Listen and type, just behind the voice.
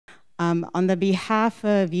On the behalf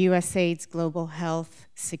of USAID's Global Health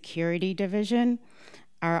Security Division,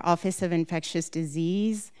 our Office of Infectious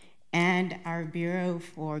Disease, and our Bureau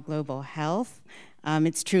for Global Health,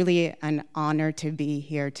 it's truly an honor to be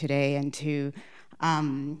here today and to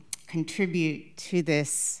contribute to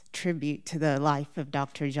this tribute to the life of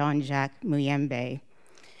Dr. Jean-Jacques Muyembe.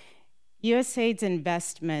 USAID's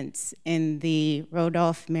investments in the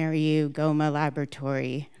Rodolphe Mérieux Goma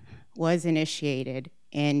Laboratory was initiated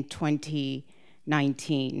in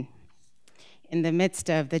 2019 in the midst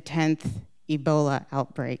of the 10th Ebola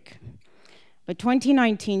outbreak. But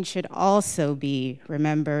 2019 should also be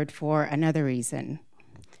remembered for another reason,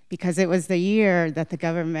 because it was the year that the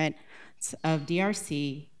governments of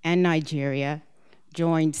DRC and Nigeria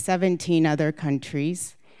joined 17 other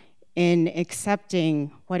countries in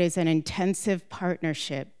accepting what is an intensive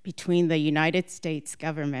partnership between the United States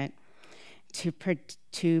government to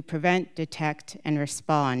prevent, detect, and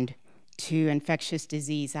respond to infectious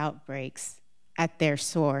disease outbreaks at their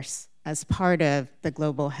source as part of the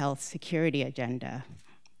global health security agenda.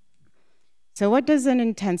 So what does an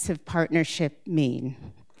intensive partnership mean?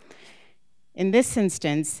 In this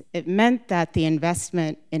instance, it meant that the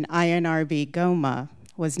investment in INRB Goma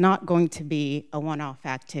was not going to be a one-off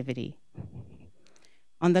activity.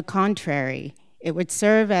 On the contrary, it would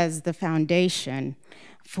serve as the foundation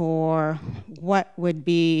for what would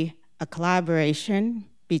be a collaboration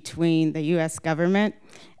between the US government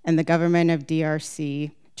and the government of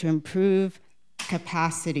DRC to improve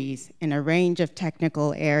capacities in a range of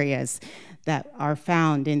technical areas that are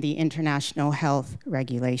found in the international health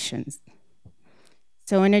regulations.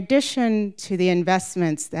 So in addition to the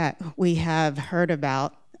investments that we have heard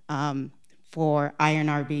about for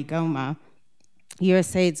INRB Goma,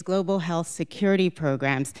 USAID's global health security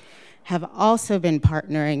programs have also been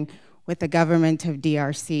partnering with the government of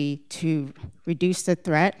DRC to reduce the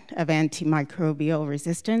threat of antimicrobial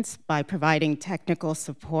resistance by providing technical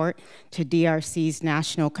support to DRC's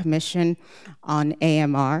National Commission on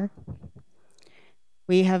AMR.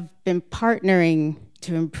 We have been partnering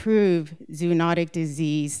to improve zoonotic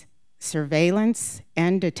disease surveillance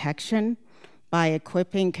and detection by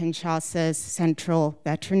equipping Kinshasa's central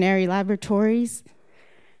veterinary laboratories.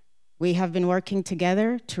 We have been working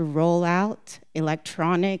together to roll out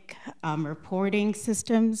electronic reporting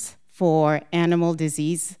systems for animal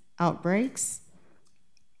disease outbreaks.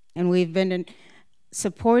 And we've been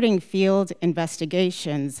supporting field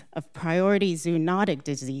investigations of priority zoonotic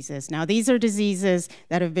diseases. Now, these are diseases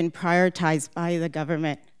that have been prioritized by the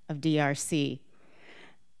government of DRC.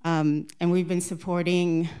 And we've been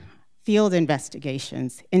supporting field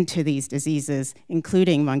investigations into these diseases,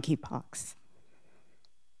 including monkeypox.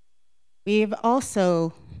 We've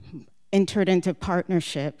also entered into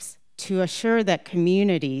partnerships to assure that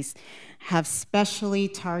communities have specially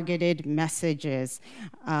targeted messages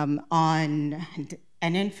and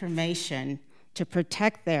information to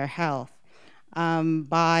protect their health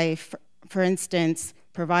by, for instance,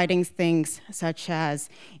 providing things such as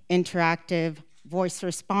interactive voice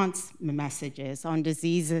response messages on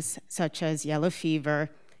diseases such as yellow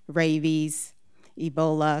fever, rabies,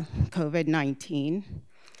 Ebola, COVID-19,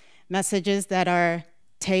 messages that are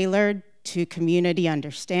tailored to community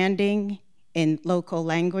understanding in local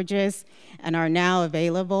languages and are now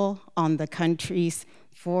available on the country's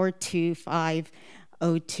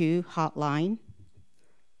 42502 hotline.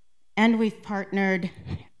 And we've partnered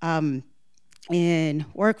in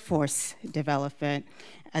workforce development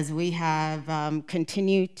as we have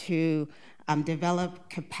continued to develop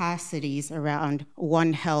capacities around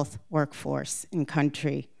One Health workforce in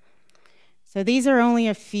country. So these are only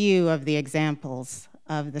a few of the examples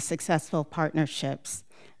of the successful partnerships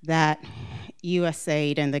that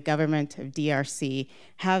USAID and the government of DRC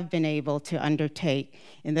have been able to undertake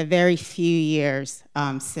in the very few years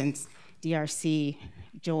since DRC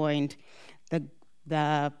joined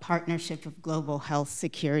the Partnership of Global Health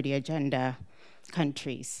Security Agenda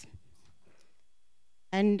countries.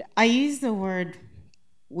 And I use the word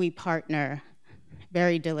 "we partner"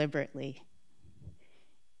 very deliberately.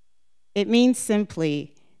 It means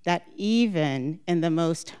simply that even in the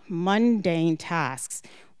most mundane tasks,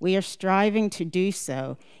 we are striving to do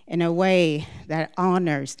so in a way that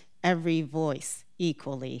honors every voice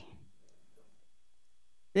equally.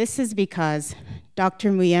 This is because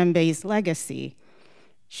Dr. Muyembe's legacy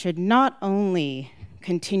should not only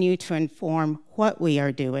continue to inform what we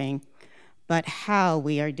are doing, but how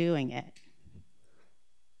we are doing it.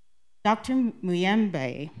 Dr.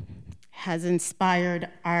 Muyembe has inspired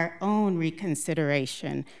our own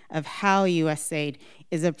reconsideration of how USAID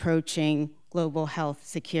is approaching global health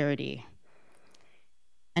security.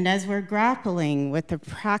 And as we're grappling with the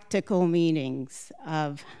practical meanings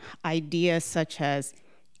of ideas such as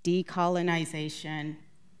decolonization,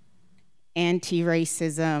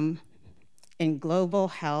 anti-racism, and global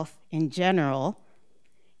health in general,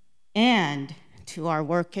 and to our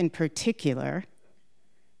work in particular,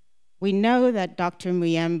 we know that Dr.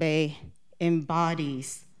 Muyembe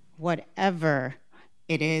embodies whatever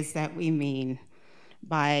it is that we mean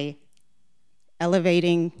by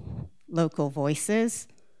elevating local voices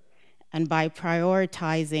and by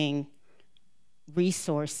prioritizing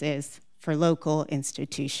resources for local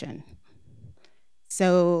institutions.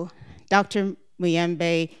 So Dr.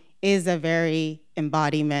 Muyembe is a very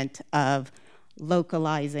embodiment of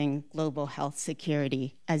localizing global health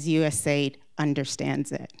security as USAID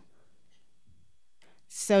understands it.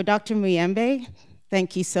 So Dr. Muyembe,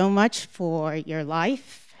 thank you so much for your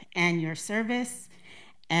life and your service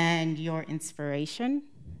and your inspiration.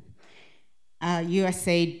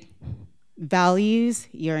 USAID values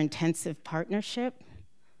your intensive partnership,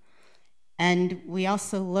 and we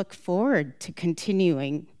also look forward to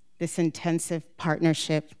continuing this intensive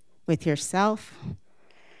partnership with yourself,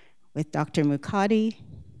 with Dr. Mukadi,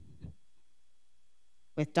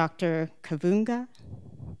 with Dr. Kavunga,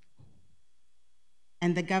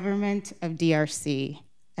 and the government of DRC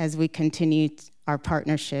as we continue our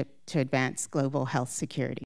partnership to advance global health security.